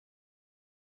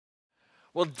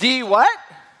Well, D what?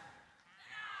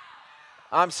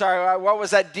 I'm sorry, what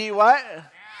was that? D what?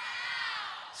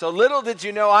 So little did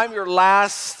you know, I'm your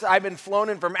last. I've been flown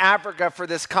in from Africa for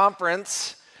this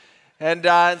conference. And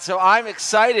so I'm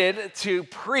excited to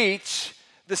preach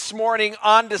this morning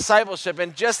on discipleship.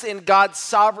 And just in God's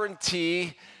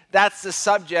sovereignty, that's the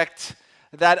subject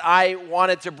that I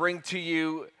wanted to bring to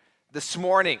you this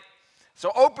morning. So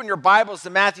open your Bibles to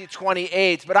Matthew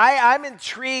 28. But I'm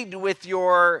intrigued with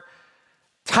your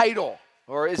title.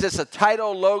 Or is this a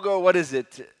title, logo? What is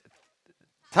it?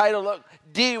 Title, logo.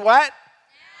 D what?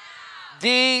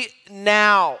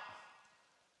 Now.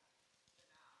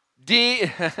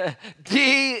 D now.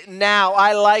 D now.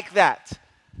 I like that.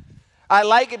 I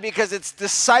like it because it's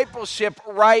discipleship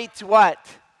right what?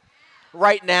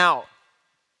 Right now.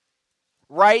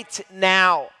 Right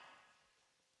now.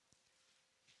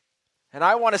 And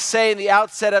I want to say in the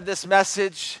outset of this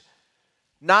message,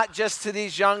 not just to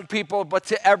these young people, but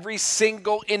to every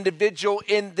single individual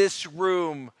in this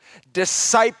room,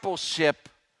 discipleship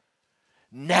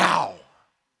now.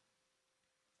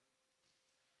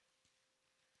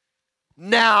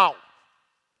 Now.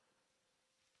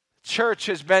 Church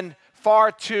has been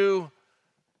far too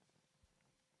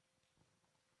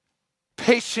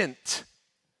patient,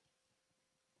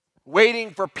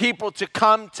 waiting for people to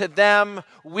come to them.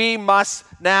 We must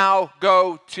now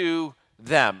go to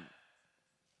them.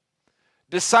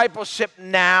 Discipleship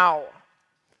now.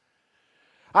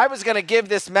 I was going to give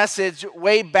this message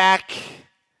way back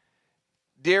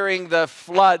during the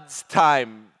floods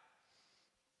time.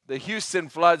 The Houston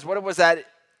floods. What was that?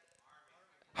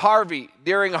 Harvey.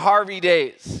 During Harvey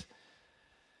days.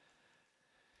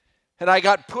 And I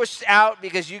got pushed out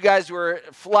because you guys were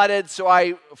flooded, so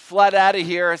I fled out of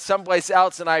here someplace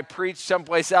else, and I preached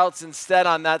someplace else instead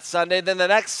on that Sunday. Then the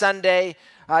next Sunday,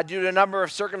 due to a number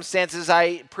of circumstances,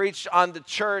 I preached on the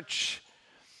church.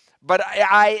 But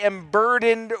I am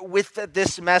burdened with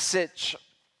this message,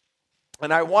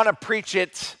 and I want to preach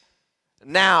it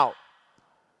now.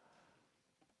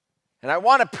 And I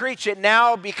want to preach it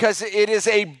now because it is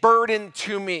a burden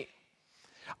to me.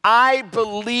 I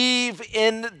believe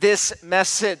in this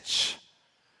message.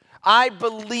 I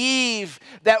believe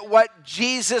that what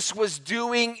Jesus was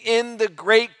doing in the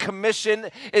Great Commission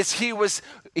is he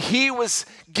was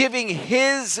giving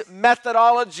his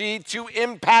methodology to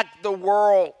impact the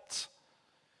world.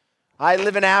 I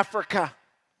live in Africa.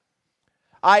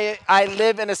 I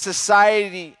live in a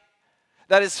society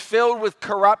that is filled with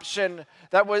corruption,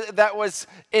 that was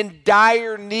in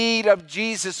dire need of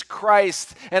Jesus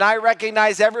Christ. And I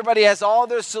recognize everybody has all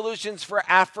their solutions for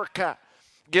Africa.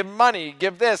 Give money,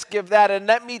 give this, give that. And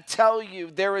let me tell you,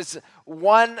 there is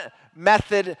one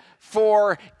method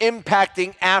for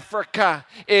impacting Africa.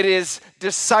 It is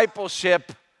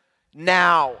discipleship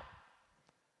now.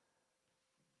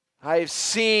 I've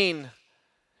seen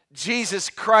Jesus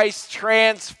Christ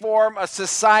transform a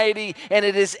society, and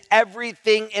it is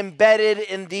everything embedded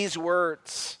in these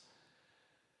words.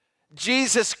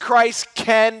 Jesus Christ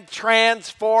can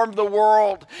transform the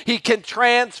world. He can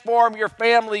transform your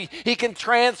family. He can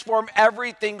transform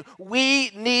everything.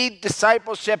 We need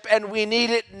discipleship, and we need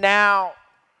it now.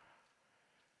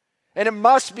 And it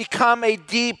must become a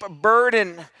deep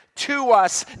burden to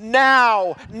us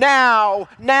now, now,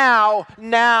 now,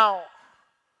 now.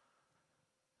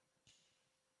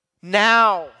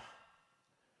 Now.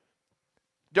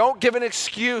 Don't give an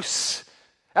excuse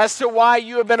as to why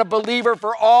you have been a believer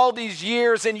for all these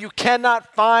years and you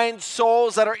cannot find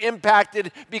souls that are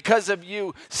impacted because of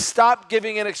you. Stop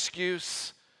giving an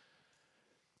excuse.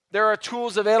 There are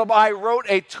tools available. I wrote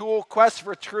a tool, Quest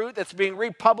for Truth, that's being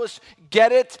republished.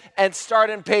 Get it and start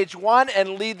on page 1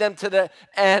 and lead them to the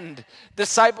end.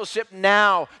 Discipleship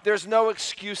now. There's no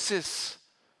excuses.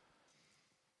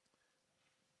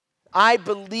 I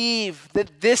believe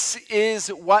that this is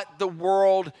what the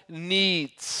world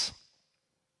needs.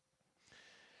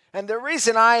 And the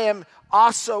reason I am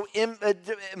also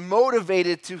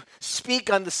motivated to speak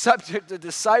on the subject of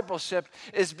discipleship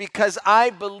is because I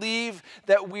believe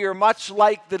that we are much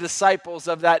like the disciples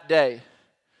of that day.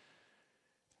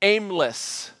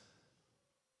 Aimless.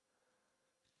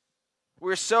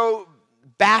 We're so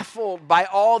baffled by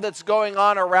all that's going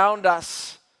on around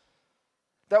us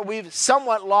that we've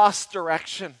somewhat lost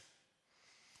direction.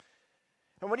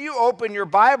 And when you open your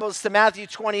Bibles to Matthew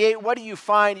 28, what do you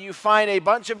find? You find a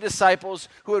bunch of disciples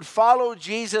who had followed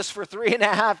Jesus for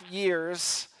 3.5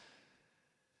 years.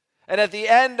 And at the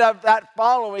end of that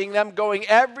following them, going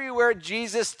everywhere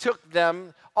Jesus took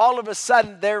them, all of a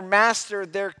sudden their master,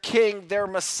 their king, their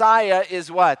Messiah is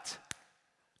what?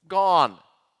 Gone.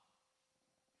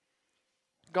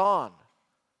 Gone.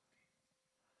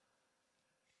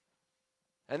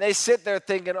 And they sit there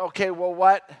thinking, okay, well,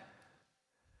 what?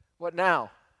 What now?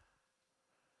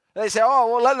 And they say,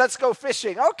 oh, well, let's go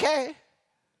fishing. Okay.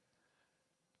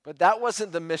 But that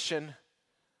wasn't the mission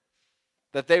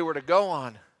that they were to go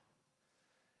on.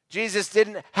 Jesus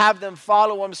didn't have them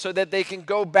follow him so that they can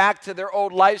go back to their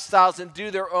old lifestyles and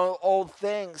do their old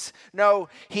things. No,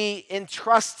 he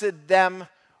entrusted them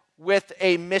with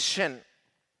a mission.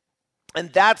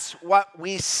 And that's what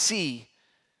we see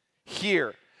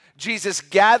here. Jesus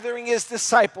gathering his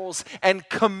disciples and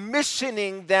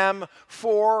commissioning them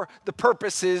for the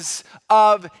purposes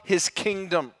of his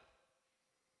kingdom.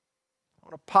 I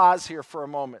want to pause here for a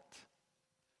moment.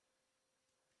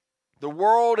 The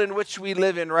world in which we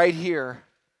live in right here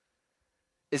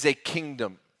is a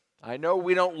kingdom. I know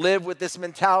we don't live with this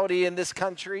mentality in this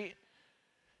country.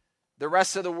 The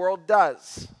rest of the world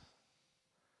does.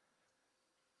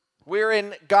 We're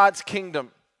in God's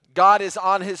kingdom. God is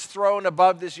on his throne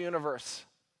above this universe.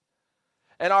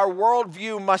 And our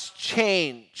worldview must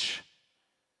change.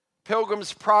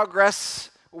 Pilgrim's Progress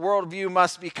worldview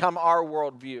must become our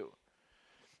worldview.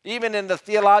 Even in the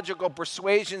theological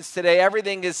persuasions today,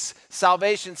 everything is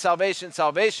salvation, salvation,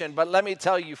 salvation. But let me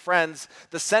tell you, friends,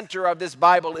 the center of this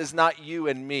Bible is not you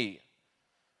and me.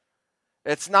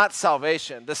 It's not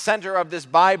salvation. The center of this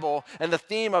Bible and the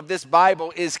theme of this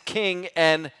Bible is king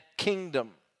and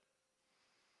kingdom.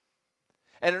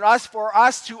 And for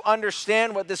us to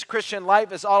understand what this Christian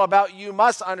life is all about, you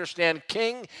must understand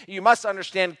king, you must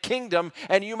understand kingdom,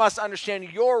 and you must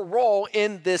understand your role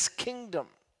in this kingdom.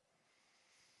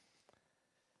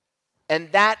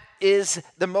 And that is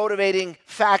the motivating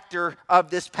factor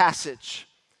of this passage.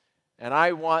 And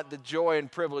I want the joy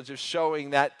and privilege of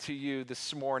showing that to you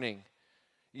this morning.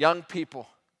 Young people,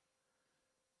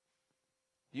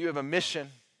 you have a mission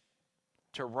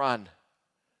to run.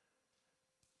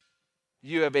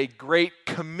 You have a great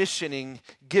commissioning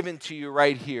given to you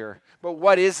right here. But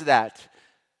what is that?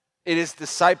 It is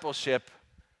discipleship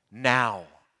now.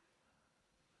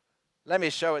 Let me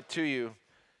show it to you.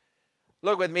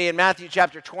 Look with me in Matthew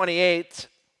chapter 28,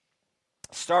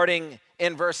 starting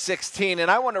in verse 16.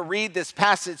 And I want to read this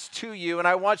passage to you, and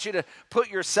I want you to put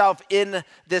yourself in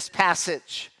this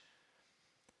passage.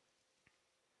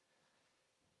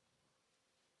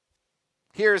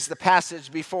 Here's the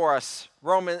passage before us,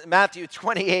 Matthew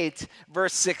 28,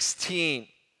 verse 16.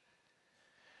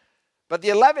 But the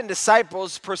 11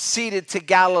 disciples proceeded to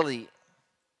Galilee,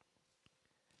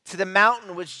 to the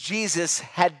mountain which Jesus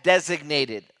had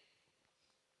designated.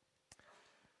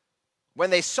 When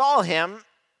they saw him,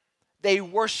 they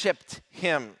worshiped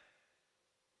him,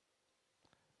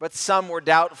 but some were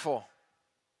doubtful.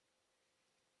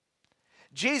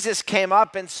 Jesus came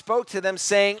up and spoke to them,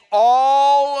 saying,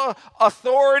 all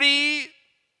authority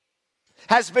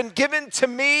has been given to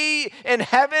me in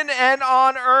heaven and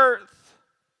on earth.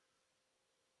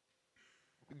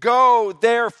 Go,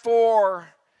 therefore,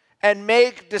 and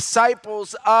make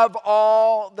disciples of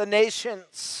all the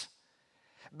nations,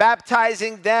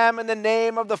 baptizing them in the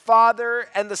name of the Father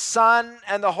and the Son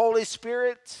and the Holy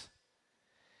Spirit,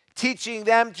 teaching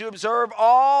them to observe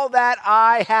all that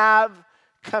I have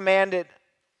commanded.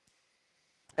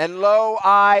 And lo,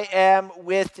 I am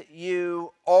with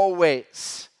you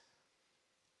always,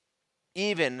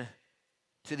 even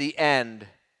to the end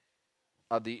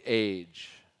of the age.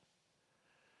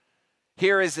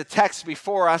 Here is the text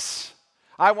before us.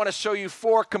 I want to show you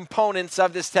 4 components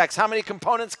of this text. How many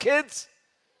components, kids?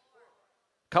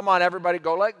 Come on, everybody,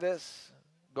 go like this.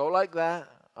 Go like that.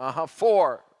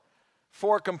 4.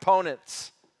 4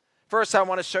 components. First, I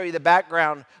want to show you the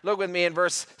background. Look with me in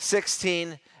verse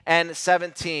 16 and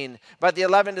 17. But the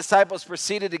 11 disciples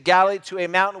proceeded to Galilee, to a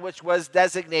mountain which was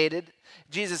designated.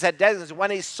 Jesus had designated.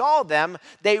 When he saw them,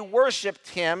 they worshiped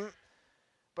him,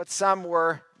 but some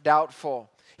were doubtful.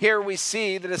 Here we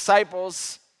see the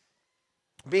disciples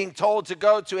being told to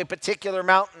go to a particular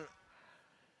mountain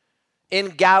in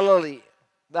Galilee.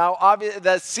 Now, obviously,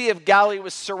 the Sea of Galilee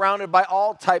was surrounded by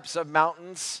all types of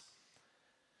mountains,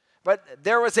 but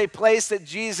there was a place that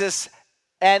Jesus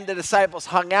and the disciples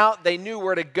hung out. They knew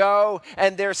where to go,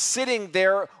 and they're sitting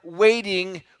there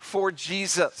waiting for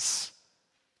Jesus.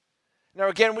 Now,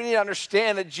 again, we need to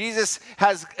understand that Jesus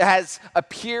has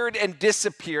appeared and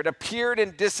disappeared,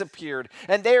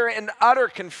 and they are in utter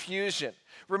confusion.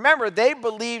 Remember, they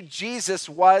believed Jesus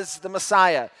was the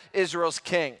Messiah, Israel's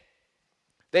king.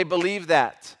 They believed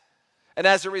that. And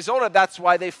as a result of that's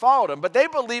why they followed him. But they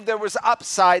believed there was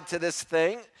upside to this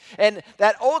thing, and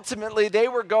that ultimately they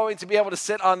were going to be able to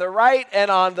sit on the right and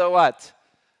on the what?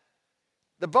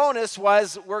 The bonus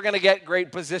was we're going to get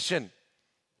great position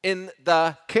in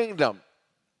the kingdom.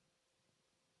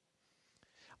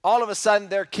 All of a sudden,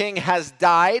 their king has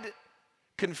died,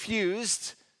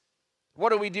 confused. What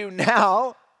do we do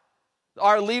now?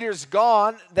 Our leader's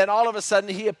gone. Then all of a sudden,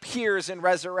 he appears and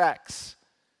resurrects.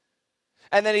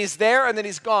 And then he's there, and then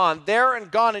he's gone. There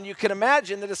and gone. And you can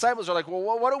imagine the disciples are like, well,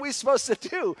 what are we supposed to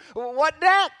do? What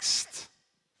next?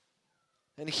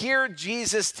 And here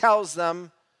Jesus tells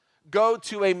them, go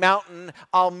to a mountain.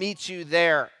 I'll meet you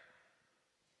there.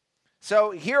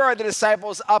 So here are the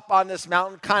disciples up on this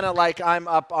mountain, kind of like I'm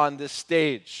up on this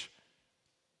stage.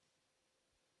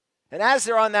 And as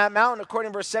they're on that mountain,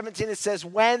 according to verse 17, it says,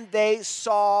 when they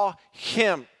saw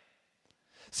him.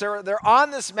 So they're on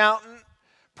this mountain.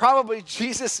 Probably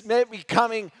Jesus may be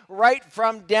coming right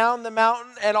from down the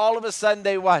mountain, and all of a sudden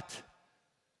they what?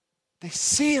 They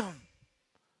see him.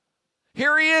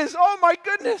 Here he is. Oh my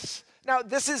goodness. Now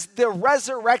this is the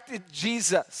resurrected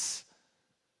Jesus.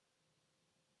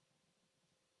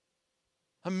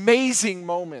 Amazing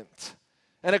moment.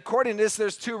 And according to this,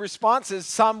 there's two responses.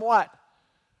 Some what?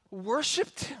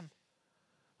 Worshipped him.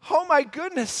 Oh my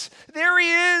goodness. There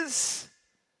he is.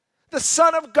 The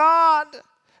Son of God.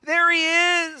 There he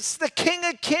is. The King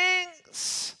of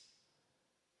Kings.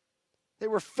 They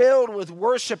were filled with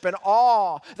worship and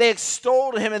awe. They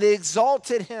extolled him and they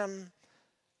exalted him.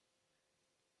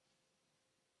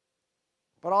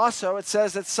 But also it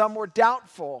says that some were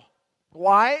doubtful.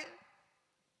 Why?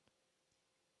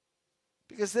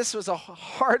 Because this was a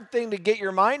hard thing to get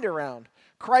your mind around.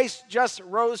 Christ just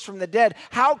rose from the dead.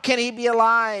 How can he be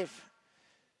alive?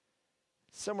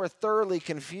 Some were thoroughly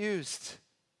confused.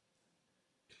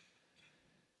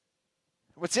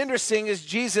 What's interesting is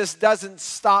Jesus doesn't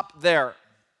stop there.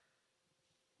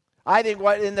 I think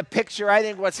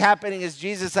what's happening is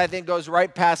Jesus, goes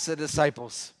right past the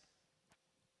disciples.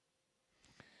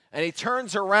 And he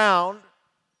turns around.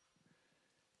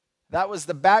 That was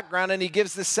the background, and he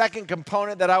gives the second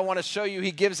component that I want to show you.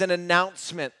 He gives an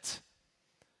announcement.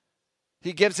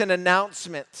 He gives an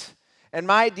announcement. And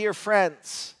my dear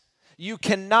friends, you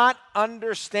cannot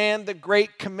understand the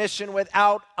Great Commission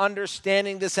without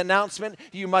understanding this announcement.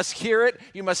 You must hear it.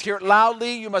 You must hear it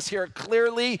loudly. You must hear it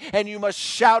clearly. And you must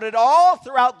shout it all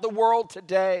throughout the world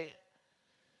today.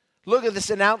 Look at this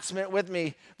announcement with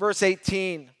me. Verse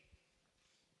 18.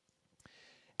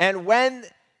 And when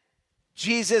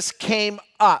Jesus came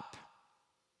up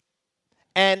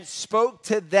and spoke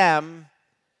to them,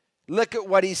 look at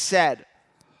what he said.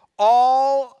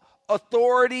 All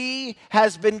authority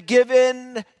has been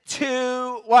given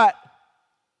to what?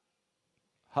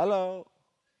 Hello.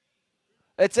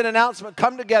 It's an announcement.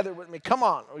 Come together with me. Come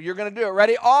on. You're going to do it.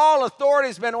 Ready? All authority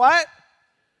has been what?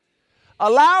 A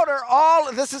louder.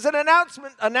 All. This is an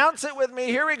announcement. Announce it with me.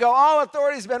 Here we go. All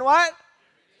authority has been what?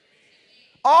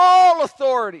 All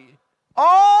authority.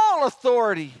 All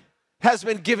authority has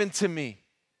been given to me.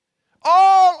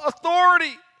 All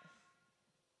authority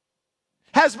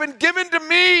has been given to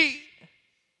me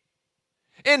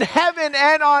in heaven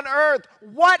and on earth.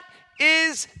 What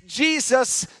is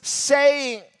Jesus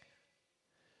saying?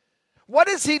 What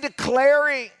is he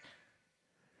declaring?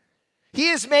 He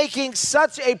is making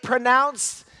such a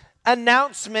pronounced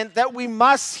announcement that we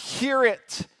must hear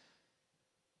it.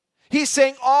 He's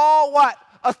saying all what?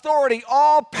 Authority,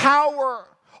 all power,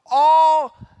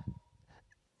 all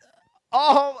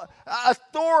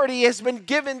authority has been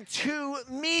given to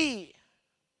me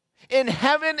in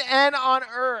heaven and on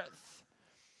earth.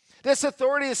 This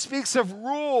authority speaks of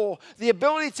rule, the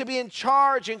ability to be in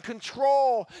charge and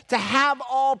control, to have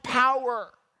all power.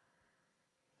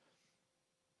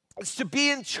 It's to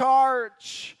be in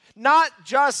charge, not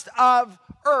just of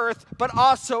earth, but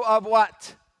also of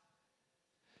what?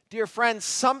 Dear friends,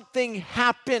 something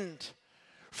happened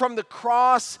from the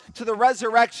cross to the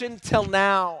resurrection till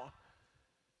now.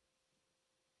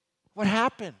 What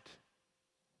happened?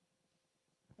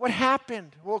 What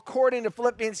happened? Well, according to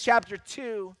Philippians chapter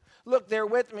 2, look there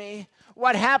with me.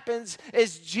 What happens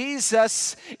is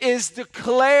Jesus is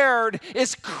declared,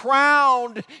 is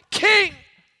crowned king.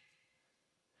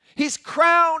 He's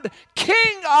crowned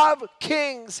King of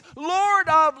Kings, Lord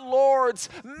of Lords,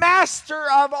 Master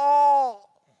of all.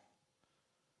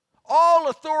 All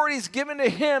authority is given to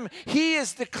him. He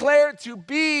is declared to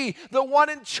be the one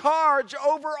in charge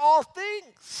over all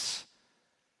things.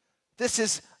 This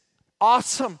is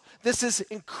awesome. This is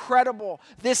incredible.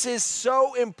 This is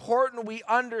so important we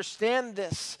understand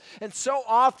this. And so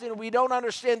often we don't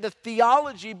understand the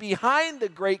theology behind the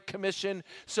Great Commission,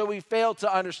 so we fail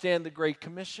to understand the Great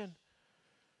Commission.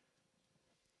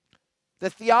 The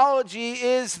theology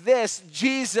is this: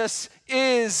 Jesus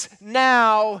is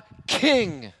now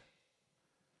King.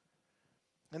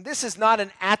 And this is not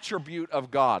an attribute of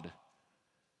God.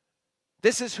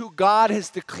 This is who God has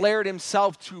declared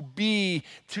himself to be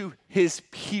to his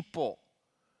people.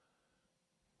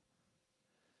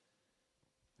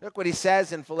 Look what he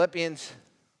says in Philippians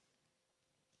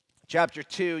chapter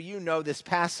 2. You know this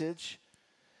passage.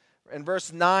 In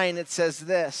verse 9 it says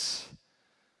this.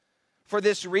 For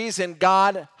this reason,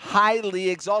 God highly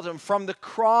exalted him. From the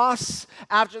cross,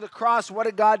 after the cross, what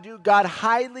did God do? God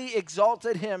highly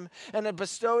exalted him and had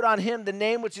bestowed on him the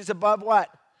name which is above what?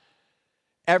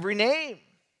 Every name.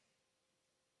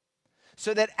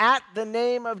 So that at the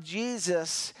name of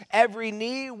Jesus, every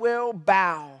knee will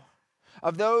bow,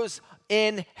 of those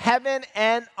in heaven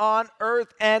and on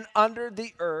earth and under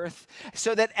the earth,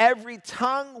 so that every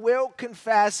tongue will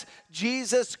confess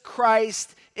Jesus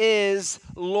Christ is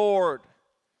Lord,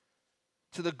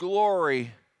 to the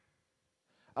glory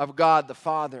of God the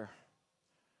Father.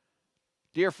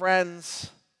 Dear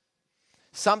friends,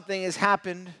 something has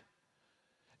happened.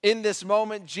 In this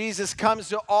moment, Jesus comes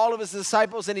to all of his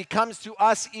disciples, and he comes to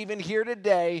us even here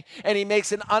today, and he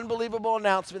makes an unbelievable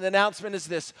announcement. The announcement is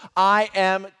this: I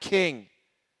am king.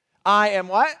 I am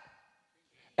what?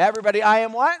 Everybody, I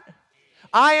am what?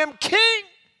 I am king.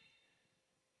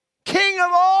 King of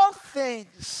all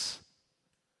things.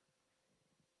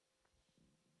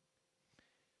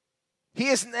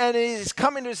 He's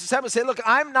coming to his disciples and saying, look,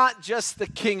 I'm not just the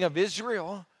king of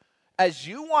Israel, as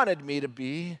you wanted me to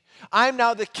be. I'm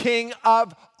now the king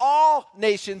of all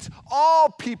nations, all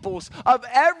peoples, of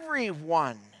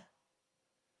everyone.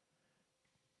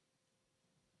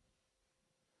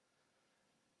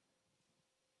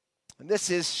 And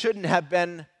this shouldn't have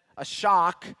been a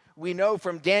shock. We know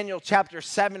from Daniel chapter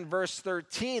 7, verse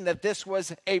 13, that this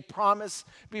was a promise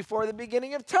before the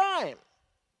beginning of time.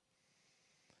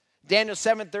 Daniel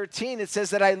 7:13, it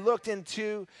says that I looked in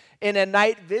a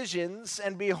night visions,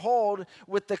 and behold,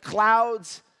 with the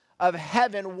clouds of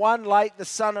heaven, one like the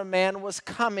Son of Man was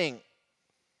coming.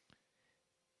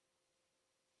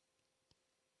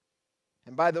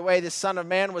 And by the way, the Son of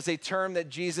Man was a term that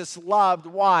Jesus loved.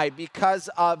 Why? Because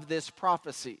of this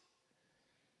prophecy.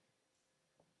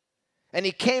 And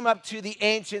he came up to the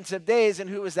Ancients of Days, and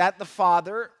who was that? The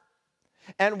Father,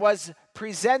 and was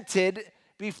presented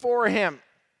before him.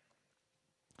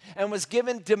 And was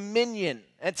given dominion.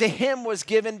 And to him was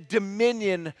given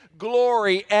dominion,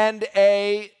 glory, and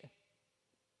a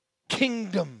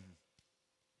kingdom.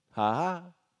 A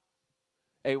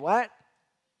what?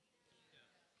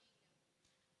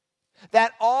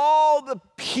 That all the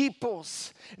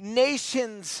peoples,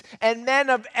 nations, and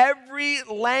men of every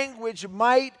language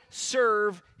might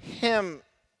serve him.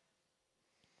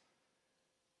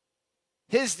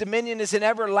 His dominion is an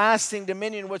everlasting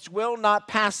dominion which will not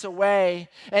pass away,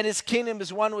 and his kingdom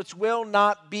is one which will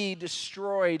not be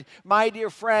destroyed. My dear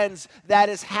friends, that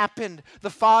has happened. The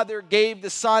Father gave the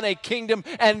Son a kingdom,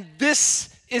 and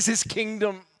this is his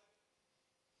kingdom.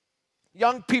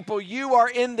 Young people, you are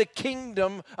in the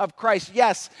kingdom of Christ.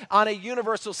 Yes, on a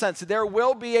universal sense. There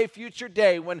will be a future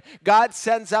day when God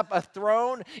sends up a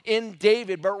throne in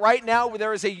David. But right now,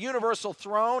 there is a universal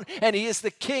throne, and he is the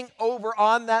king over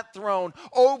on that throne,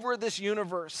 over this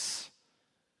universe.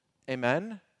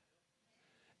 Amen?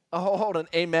 Oh, hold on.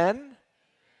 Amen?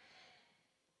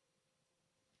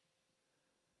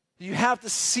 You have to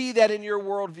see that in your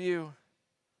worldview.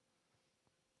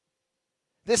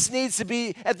 This needs to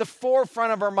be at the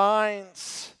forefront of our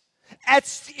minds,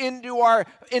 etched into our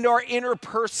inner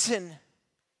person.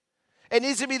 It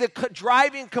needs to be the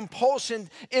driving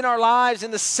compulsion in our lives, in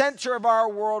the center of our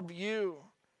worldview.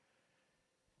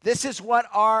 This is what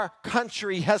our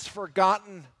country has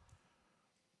forgotten.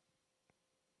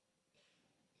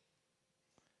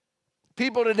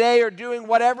 People today are doing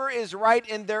whatever is right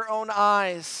in their own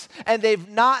eyes, and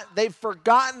they've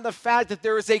forgotten the fact that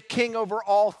there is a king over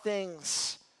all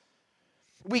things.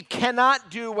 We cannot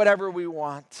do whatever we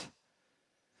want.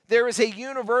 There is a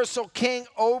universal king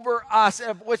over us,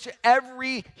 of which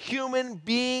every human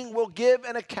being will give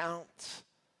an account.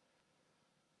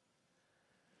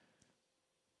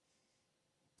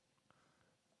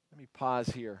 Let me pause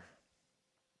here.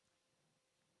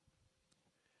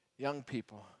 Young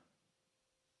people,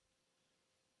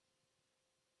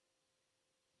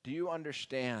 do you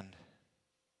understand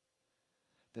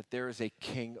that there is a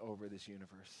king over this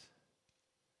universe?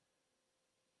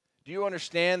 Do you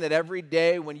understand that every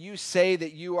day when you say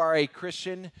that you are a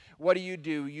Christian, what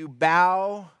do? You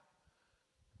bow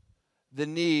the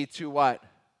knee to what?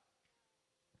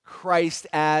 Christ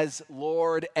as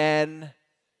Lord and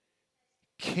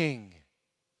King.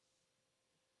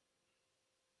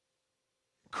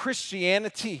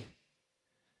 Christianity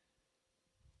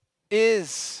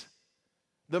is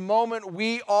The moment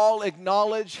we all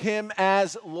acknowledge him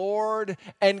as Lord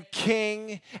and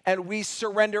King, and we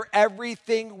surrender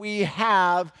everything we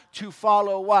have to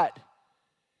follow what?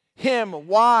 Him.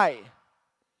 Why?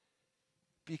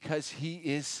 Because he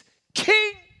is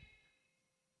King.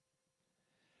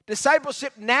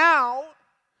 Discipleship now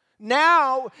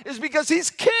is because he's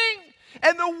King.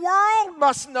 And the world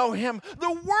must know him.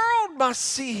 The world must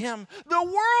see him. The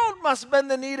world must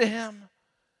bend the knee to him.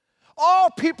 All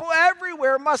people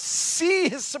everywhere must see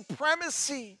his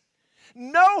supremacy,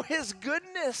 know his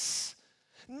goodness,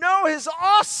 know his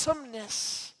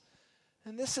awesomeness.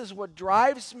 And this is what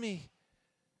drives me.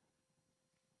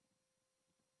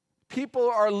 People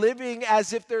are living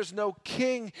as if there's no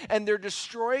king, and they're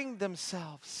destroying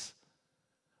themselves.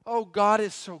 Oh, God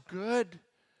is so good.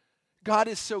 God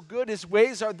is so good. His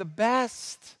ways are the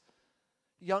best.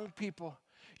 Young people,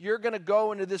 you're going to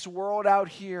go into this world out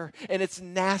here, and it's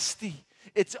nasty.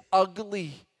 It's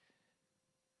ugly.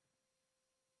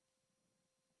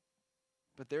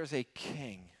 But there's a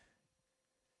king.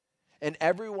 And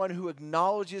everyone who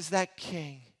acknowledges that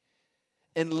king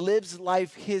and lives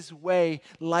life his way,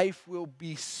 life will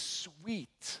be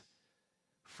sweet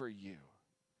for you.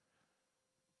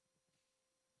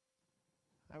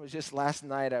 Last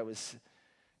night I was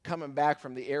coming back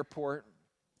from the airport.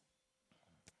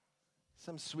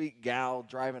 Some sweet gal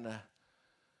driving a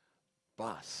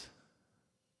bus.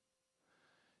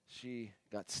 She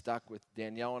got stuck with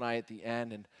Danielle and I at the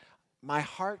end, and my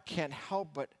heart can't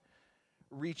help but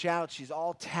reach out. She's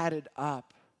all tatted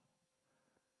up.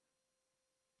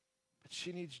 But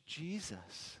she needs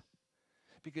Jesus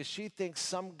because she thinks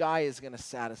some guy is going to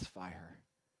satisfy her.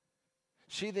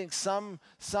 She thinks some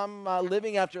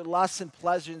living after lusts and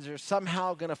pleasures are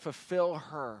somehow going to fulfill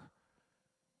her.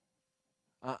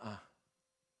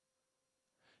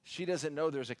 She doesn't know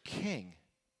there's a king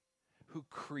who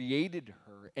created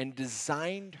her and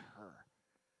designed her.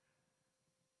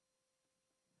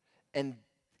 And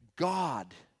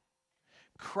God,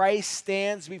 Christ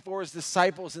stands before his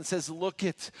disciples and says, look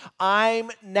it,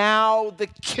 I'm now the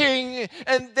king,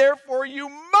 and therefore you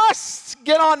must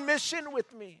get on mission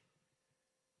with me.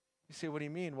 You say, what do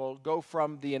you mean? Well, go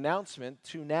from the announcement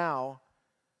to now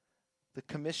the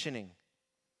commissioning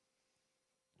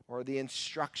or the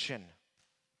instruction.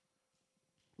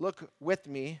 Look with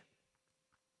me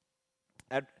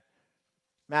at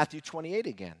Matthew 28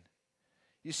 again.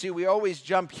 You see, we always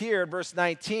jump here at verse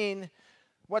 19.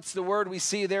 What's the word we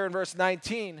see there in verse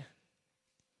 19?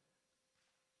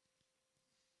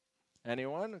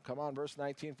 Anyone? Come on, verse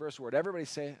 19, first word. Everybody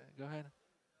say, go ahead.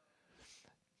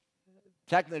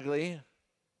 Technically,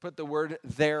 put the word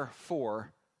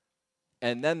therefore,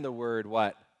 and then the word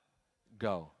what?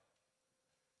 Go.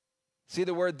 See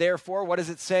the word therefore? What is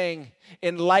it saying?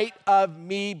 In light of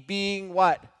me being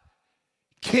what?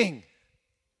 King.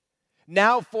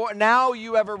 Now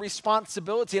you have a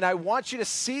responsibility, and I want you to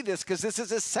see this because this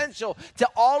is essential to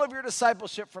all of your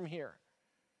discipleship from here.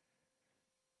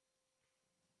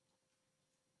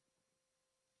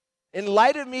 In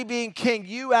light of me being king,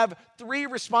 you have three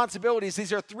responsibilities.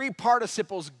 These are three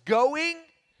participles: going,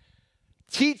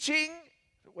 teaching,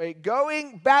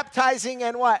 baptizing,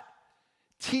 and what?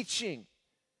 Teaching.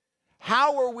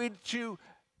 How are we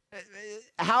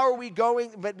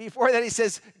going? But before that he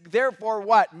says, therefore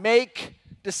what? Make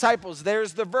disciples.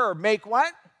 There's the verb. Make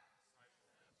what?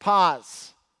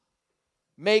 Pause.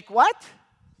 Make what?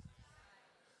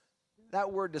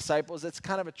 That word disciples, it's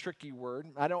kind of a tricky word.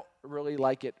 I don't really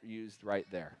like it used right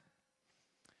there.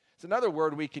 It's another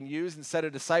word we can use instead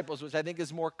of disciples, which I think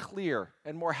is more clear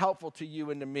and more helpful to you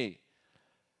and to me.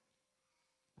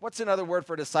 What's another word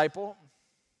for disciple?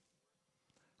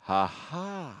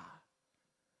 Ha.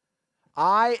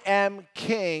 I am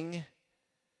king,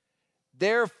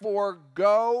 therefore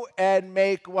go and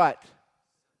make what?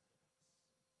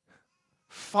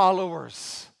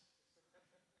 Followers.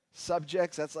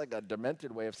 Subjects, that's like a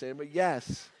demented way of saying it, but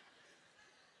yes.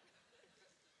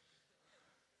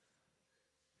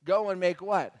 Go and make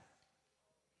what?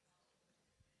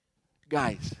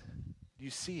 Guys, do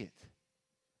you see it?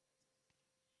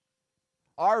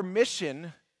 Our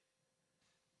mission,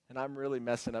 and I'm really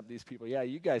messing up these people. Yeah,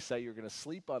 you guys said you were going to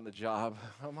sleep on the job.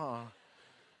 Come on.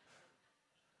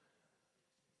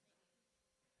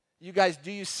 You guys,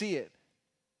 do you see it?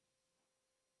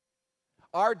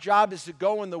 Our job is to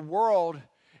go in the world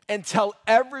and tell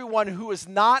everyone who is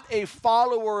not a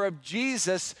follower of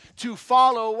Jesus to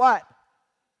follow what?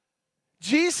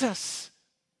 Jesus.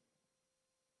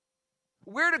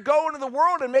 We're to go into the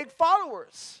world and make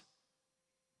followers.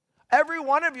 Every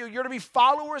one of you, you're to be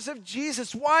followers of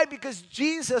Jesus. Why? Because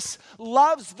Jesus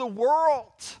loves the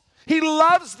world. He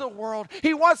loves the world.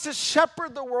 He wants to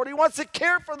shepherd the world. He wants to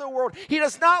care for the world. He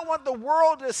does not want the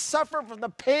world to suffer from the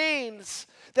pains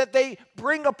that they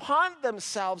bring upon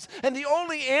themselves. And the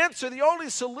only answer, the only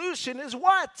solution is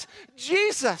what?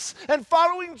 Jesus, and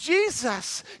following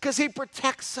Jesus, because he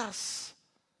protects us.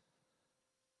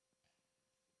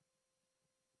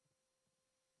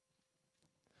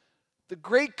 The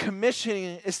Great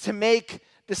Commissioning is to make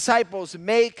disciples,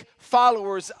 make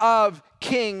followers of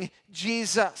King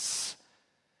Jesus.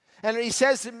 And he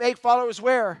says to make followers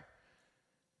where?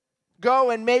 Go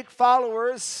and make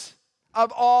followers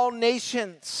of all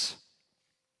nations.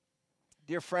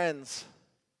 Dear friends,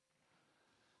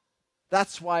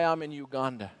 that's why I'm in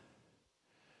Uganda.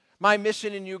 My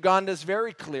mission in Uganda is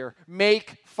very clear.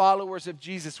 Make followers of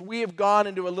Jesus. We have gone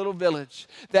into a little village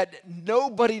that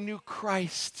nobody knew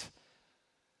Christ.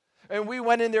 And we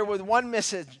went in there with one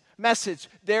message.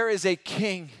 There is a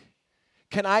king.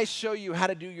 Can I show you how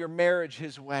to do your marriage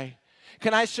his way?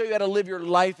 Can I show you how to live your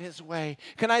life his way?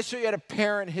 Can I show you how to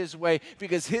parent his way?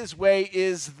 Because his way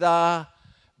is the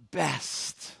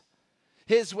best.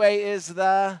 His way is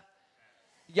the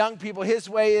young people. His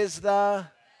way is the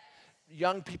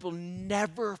young people.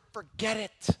 Never forget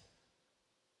it.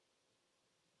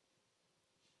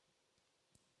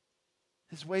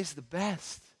 His way is the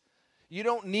best. You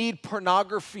don't need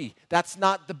pornography. That's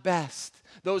not the best.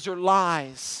 Those are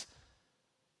lies.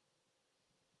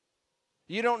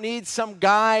 You don't need some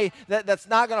guy that's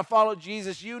not going to follow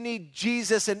Jesus. You need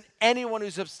Jesus and anyone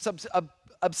who's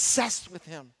obsessed with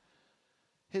him.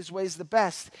 His way is the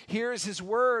best. Here's his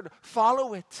word.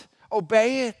 Follow it.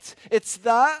 Obey it. It's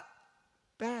the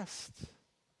best.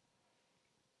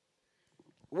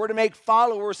 We're to make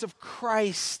followers of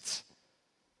Christ.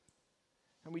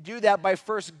 And we do that by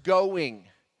first going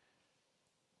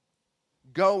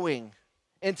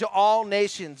into all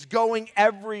nations, going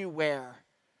everywhere.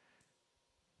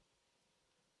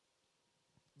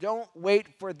 Don't wait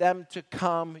for them to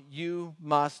come. You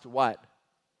must what?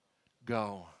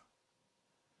 Go.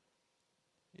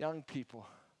 Young people,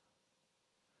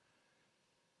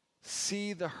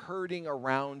 see the hurting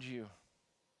around you.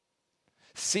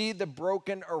 See the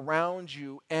broken around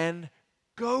you and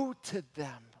go to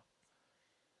them.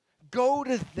 Go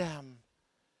to them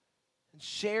and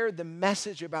share the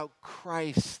message about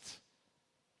Christ.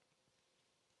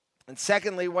 And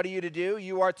secondly, what are you to do?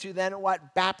 You are to then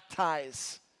what?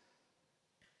 Baptize.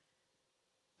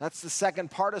 That's the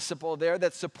second participle there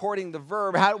that's supporting the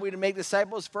verb. How are we to make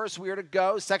disciples? First, we are to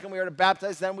go. Second, we are to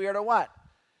baptize. Then we are to what?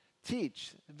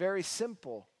 Teach. Very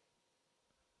simple.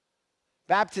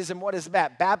 Baptism, what is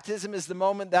that? Baptism is the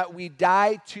moment that we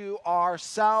die to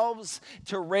ourselves,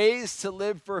 to raise, to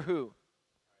live for who?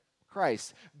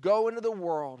 Christ. Go into the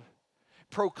world.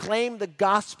 Proclaim the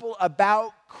gospel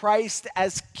about Christ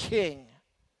as King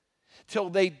till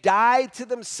they die to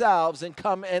themselves and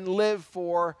come and live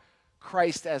for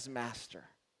Christ as Master.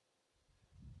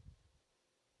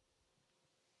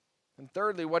 And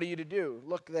thirdly, what are you to do?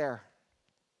 Look there.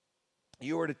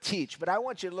 You are to teach. But I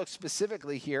want you to look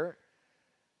specifically here.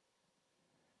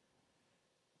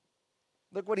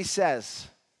 Look what he says.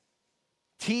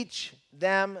 Teach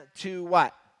them to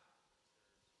what?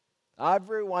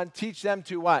 Everyone, teach them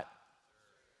to what?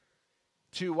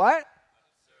 To what?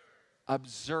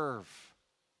 Observe.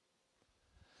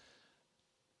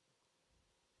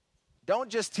 Don't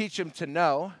just teach them to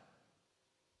know.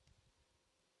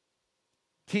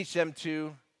 Teach them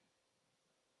to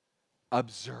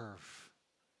observe.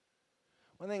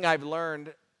 One thing I've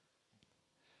learned,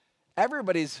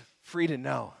 everybody's free to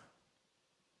know.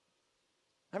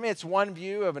 I mean, it's one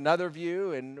view of another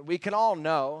view, and we can all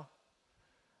know.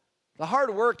 The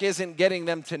hard work isn't getting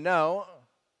them to know.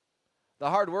 The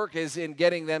hard work is in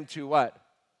getting them to what?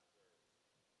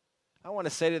 I want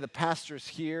to say to the pastors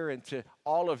here and to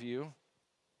all of you,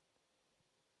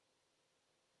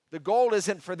 the goal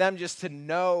isn't for them just to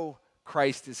know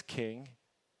Christ is King.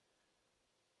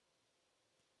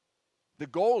 The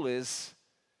goal is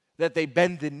that they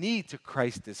bend the knee to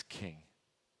Christ as King.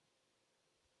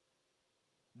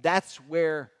 That's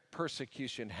where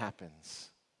persecution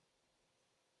happens.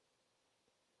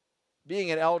 Being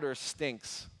an elder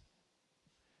stinks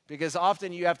because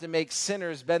often you have to make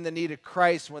sinners bend the knee to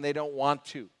Christ when they don't want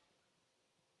to,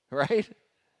 right?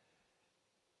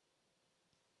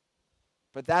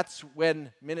 But that's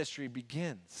when ministry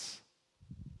begins.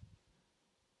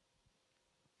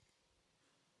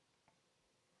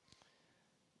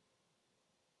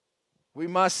 We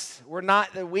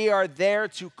are there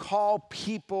to call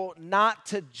people not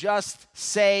to just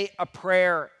say a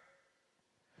prayer.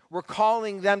 We're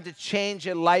calling them to change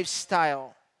a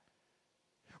lifestyle.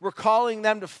 We're calling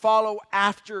them to follow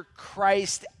after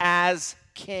Christ as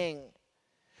King.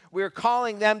 We're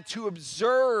calling them to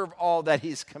observe all that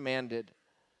He's commanded.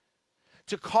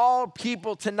 To call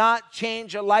people to not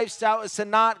change a lifestyle is to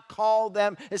not call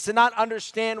them, is to not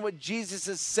understand what Jesus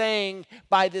is saying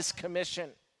by this commission.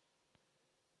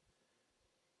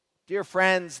 Dear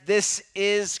friends, this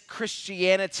is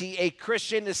Christianity. A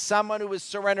Christian is someone who has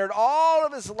surrendered all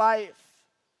of his life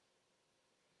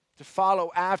to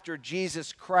follow after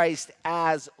Jesus Christ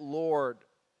as Lord.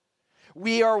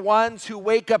 We are ones who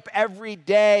wake up every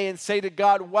day and say to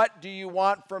God, what do you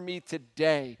want from me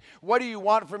today? What do you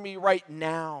want from me right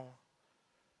now?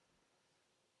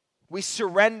 We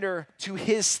surrender to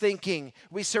His thinking.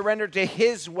 We surrender to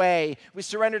His way. We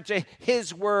surrender to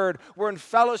His word. We're in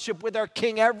fellowship with our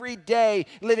King every day,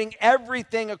 living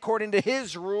everything according to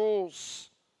His rules.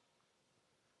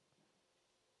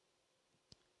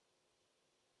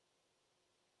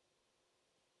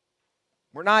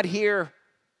 We're not here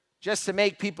just to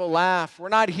make people laugh. We're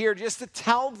not here just to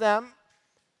tell them.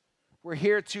 We're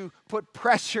here to put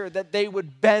pressure that they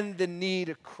would bend the knee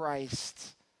to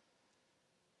Christ.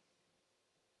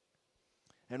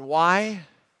 And why?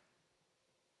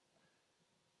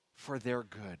 For their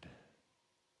good.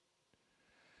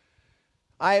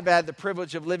 I have had the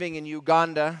privilege of living in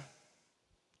Uganda.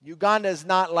 Uganda is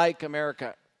not like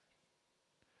America.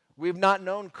 We've not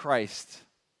known Christ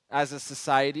as a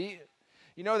society.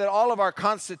 You know that all of our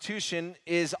Constitution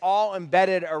is all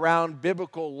embedded around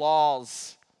biblical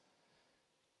laws,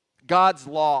 God's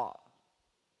law.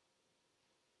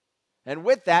 And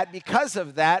with that, because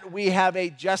of that, we have a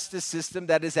justice system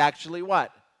that is actually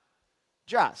what?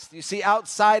 Just. You see,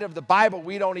 outside of the Bible,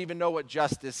 we don't even know what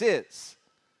justice is.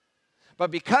 But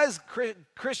because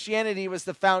Christianity was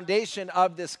the foundation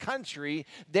of this country,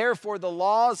 therefore the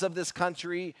laws of this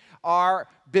country are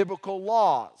biblical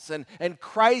laws. And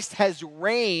Christ has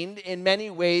reigned in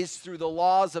many ways through the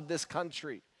laws of this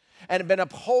country and been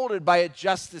upholded by a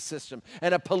justice system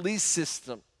and a police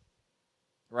system,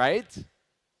 right?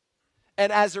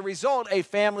 And as a result, a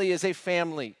family is a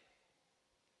family.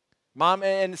 Mom,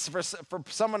 and for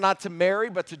someone not to marry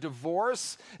but to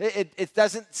divorce, it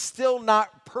doesn't, still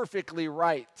not perfectly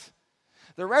right.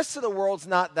 The rest of the world's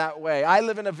not that way. I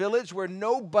live in a village where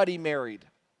nobody married.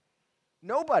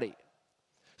 Nobody.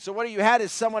 So what you had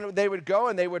is someone, they would go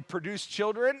and they would produce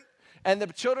children, and the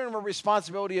children were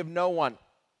responsibility of no one.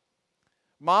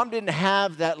 Mom didn't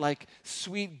have that like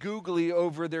sweet googly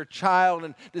over their child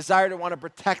and desire to want to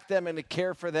protect them and to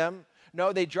care for them.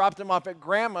 No, they dropped them off at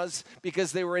grandma's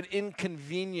because they were an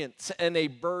inconvenience and a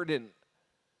burden.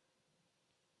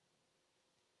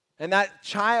 And that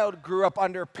child grew up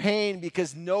under pain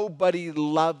because nobody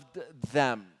loved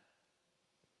them.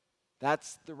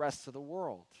 That's the rest of the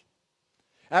world.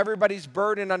 Everybody's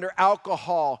burdened under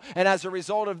alcohol, and as a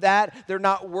result of that, they're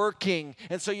not working.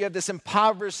 And so you have this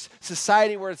impoverished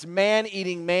society where it's man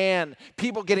eating man,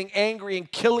 people getting angry and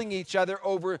killing each other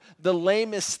over the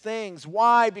lamest things.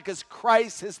 Why? Because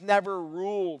Christ has never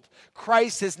ruled.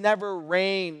 Christ has never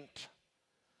reigned.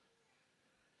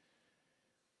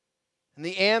 And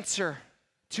the answer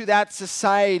to that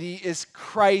society is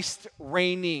Christ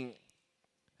reigning.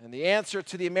 And the answer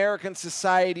to the American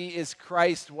society is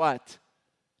Christ what?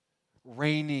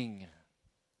 Reigning.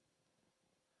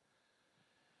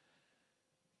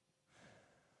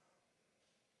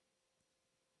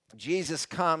 Jesus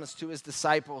comes to his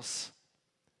disciples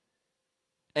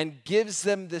and gives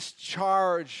them this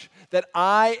charge that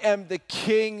I am the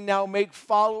King, now make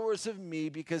followers of me,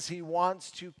 because he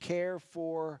wants to care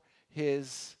for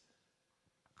his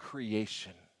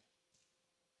creation.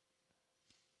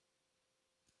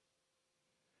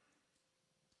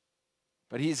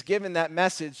 But he's given that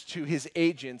message to his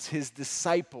agents, his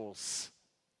disciples,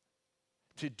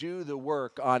 to do the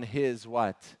work on his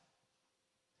what?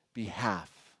 Behalf.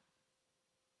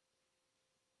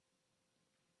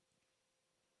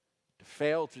 To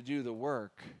fail to do the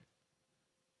work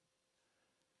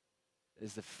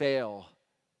is to fail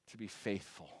to be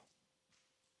faithful.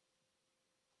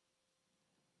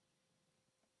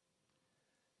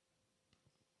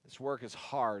 This work is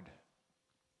hard.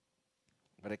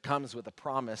 But it comes with a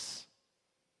promise.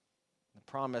 The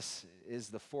promise is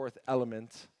the fourth element.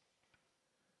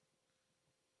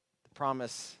 The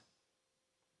promise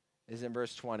is in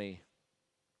verse 20.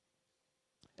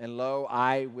 And lo,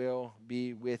 I will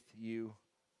be with you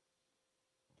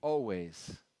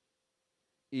always,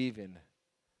 even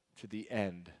to the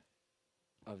end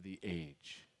of the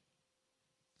age.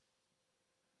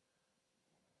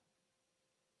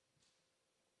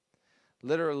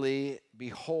 Literally,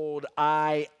 behold,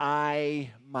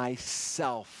 I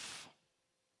myself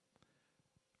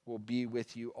will be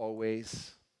with you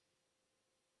always.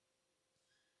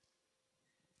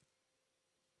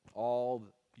 All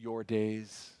your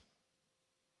days.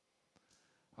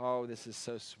 Oh, this is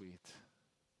so sweet.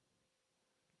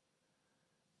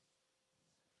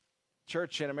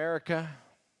 Church in America,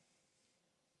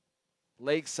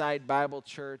 Lakeside Bible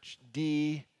Church,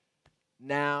 D,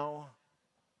 now,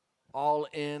 all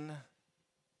in.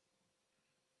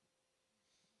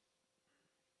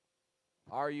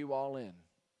 Are you all in?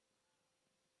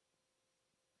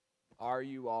 Are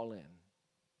you all in?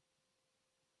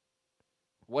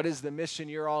 What is the mission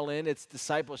you're all in? It's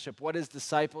discipleship. What is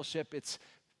discipleship? It's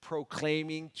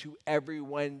proclaiming to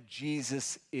everyone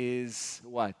Jesus is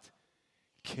what?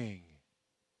 King.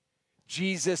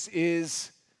 Jesus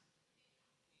is,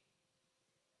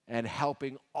 and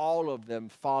helping all of them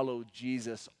follow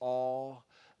Jesus all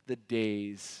the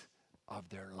days of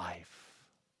their life.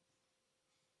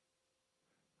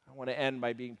 I want to end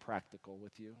by being practical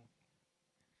with you.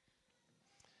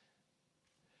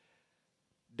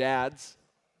 Dads,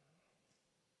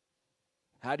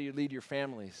 how do you lead your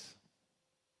families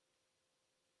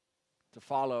to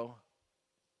follow?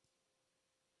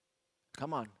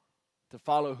 Come on, to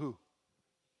follow who?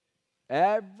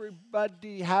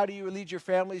 Everybody. How do you lead your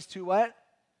families to what?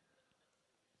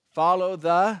 Follow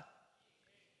the.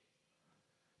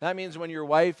 That means when your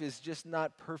wife is just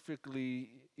not perfectly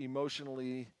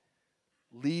emotionally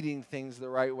leading things the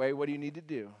right way, what do you need to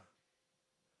do?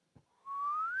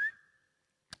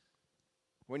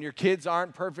 When your kids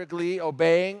aren't perfectly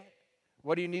obeying,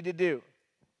 what do you need to do?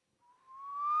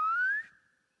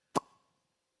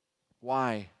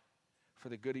 Why? For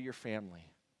the good of your family.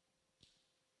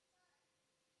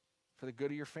 For the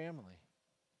good of your family.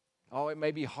 Oh, it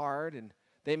may be hard and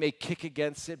they may kick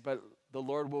against it, but the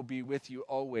Lord will be with you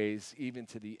always, even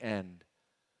to the end.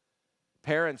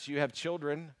 Parents, you have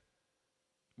children.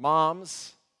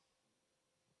 Moms,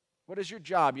 what is your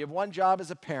job? You have one job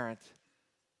as a parent.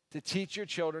 To teach your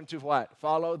children to what?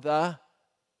 Follow the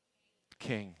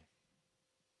King.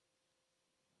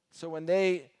 So when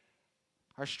they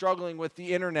are struggling with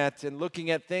the internet and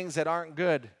looking at things that aren't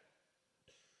good,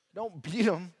 don't beat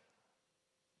them.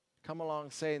 Come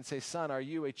along and say, son, are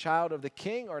you a child of the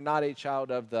King or not a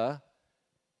child of the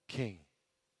King?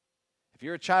 If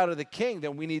you're a child of the King,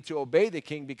 then we need to obey the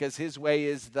King because his way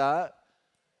is the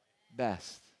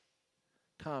best.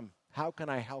 Come, how can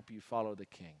I help you follow the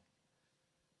King?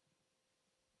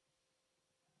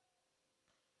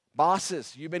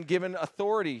 Bosses, you've been given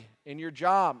authority in your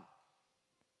job.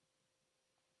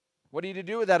 What are you to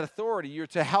do with that authority? You're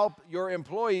to help your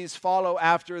employees follow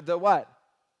after the what?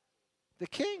 The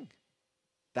King.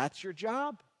 That's your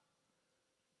job.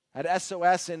 At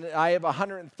SOS, and I have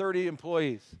 130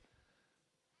 employees.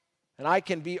 And I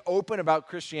can be open about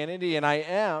Christianity, and I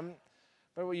am.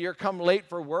 But when you come late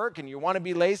for work and you want to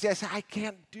be lazy, I say, I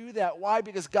can't do that. Why?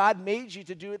 Because God made you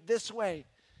to do it this way.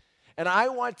 And I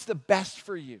want the best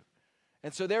for you.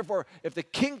 And so therefore, if the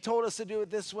King told us to do it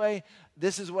this way,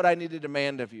 this is what I need to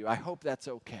demand of you. I hope that's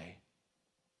okay.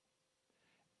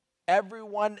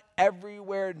 Everyone,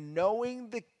 everywhere, knowing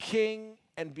the King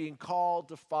and being called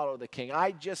to follow the King.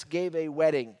 I just gave a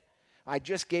wedding. I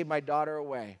just gave my daughter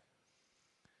away.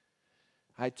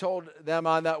 I told them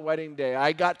on that wedding day,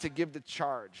 I got to give the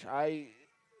charge.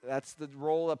 That's the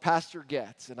role a pastor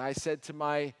gets. And I said to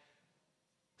my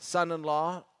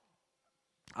son-in-law,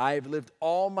 I've lived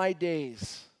all my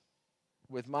days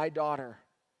with my daughter,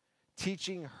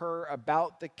 teaching her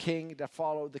about the King, to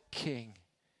follow the King.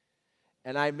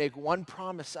 And I make one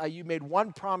promise. You made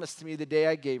one promise to me the day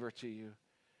I gave her to you.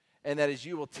 And that is,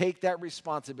 you will take that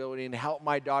responsibility and help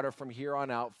my daughter from here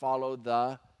on out follow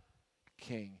the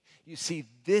King. You see,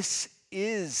 this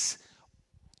is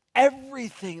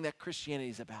everything that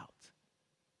Christianity is about.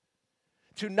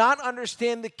 To not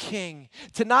understand the King,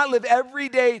 to not live every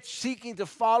day seeking to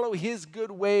follow his good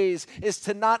ways, is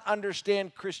to not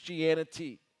understand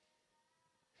Christianity.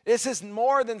 This is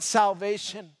more than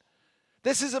salvation.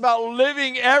 This is about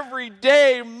living every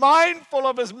day mindful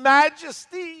of his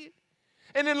majesty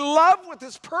and in love with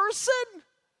his person.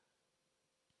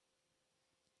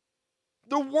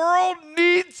 The world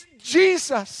needs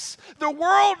Jesus. The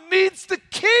world needs the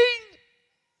King.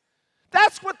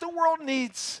 That's what the world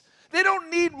needs. They don't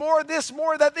need more of this,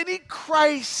 more of that. They need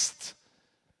Christ.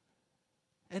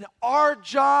 And our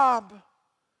job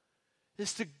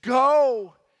is to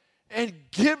go and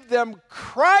give them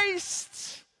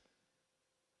Christ.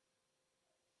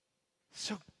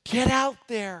 So get out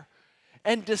there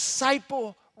and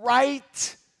disciple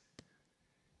right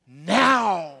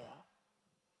now.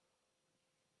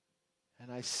 And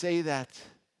I say that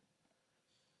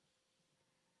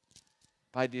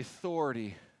by the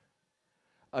authority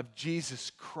of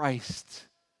Jesus Christ,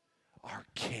 our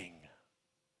King.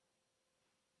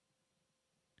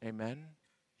 Amen.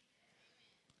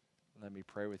 Let me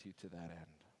pray with you to that end.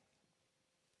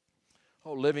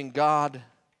 Oh, living God,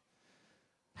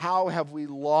 how have we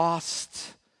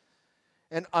lost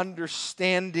an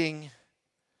understanding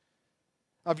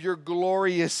of your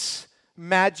glorious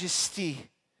majesty?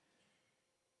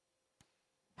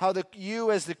 How you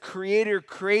as the Creator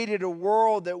created a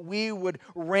world that we would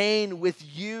reign with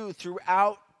you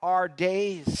throughout our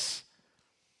days,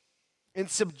 in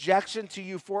subjection to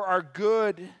you for our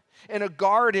good, in a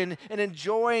garden and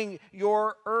enjoying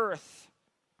your earth.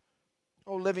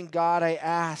 Oh, living God, I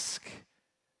ask,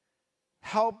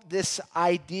 help this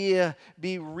idea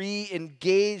be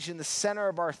re-engaged in the center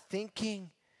of our thinking,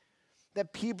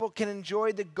 that people can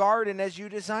enjoy the garden as you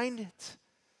designed it,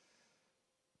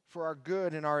 for our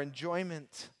good and our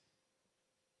enjoyment.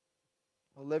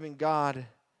 Oh, living God,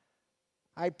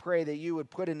 I pray that you would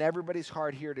put in everybody's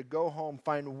heart here to go home,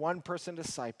 find one person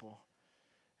disciple,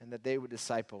 and that they would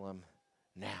disciple him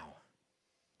now.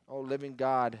 Oh, living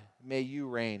God, may you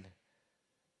reign.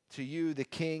 To you, the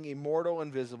King, immortal,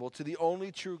 invisible, to the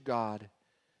only true God,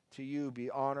 to you be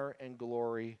honor and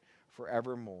glory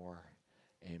forevermore.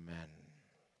 Amen.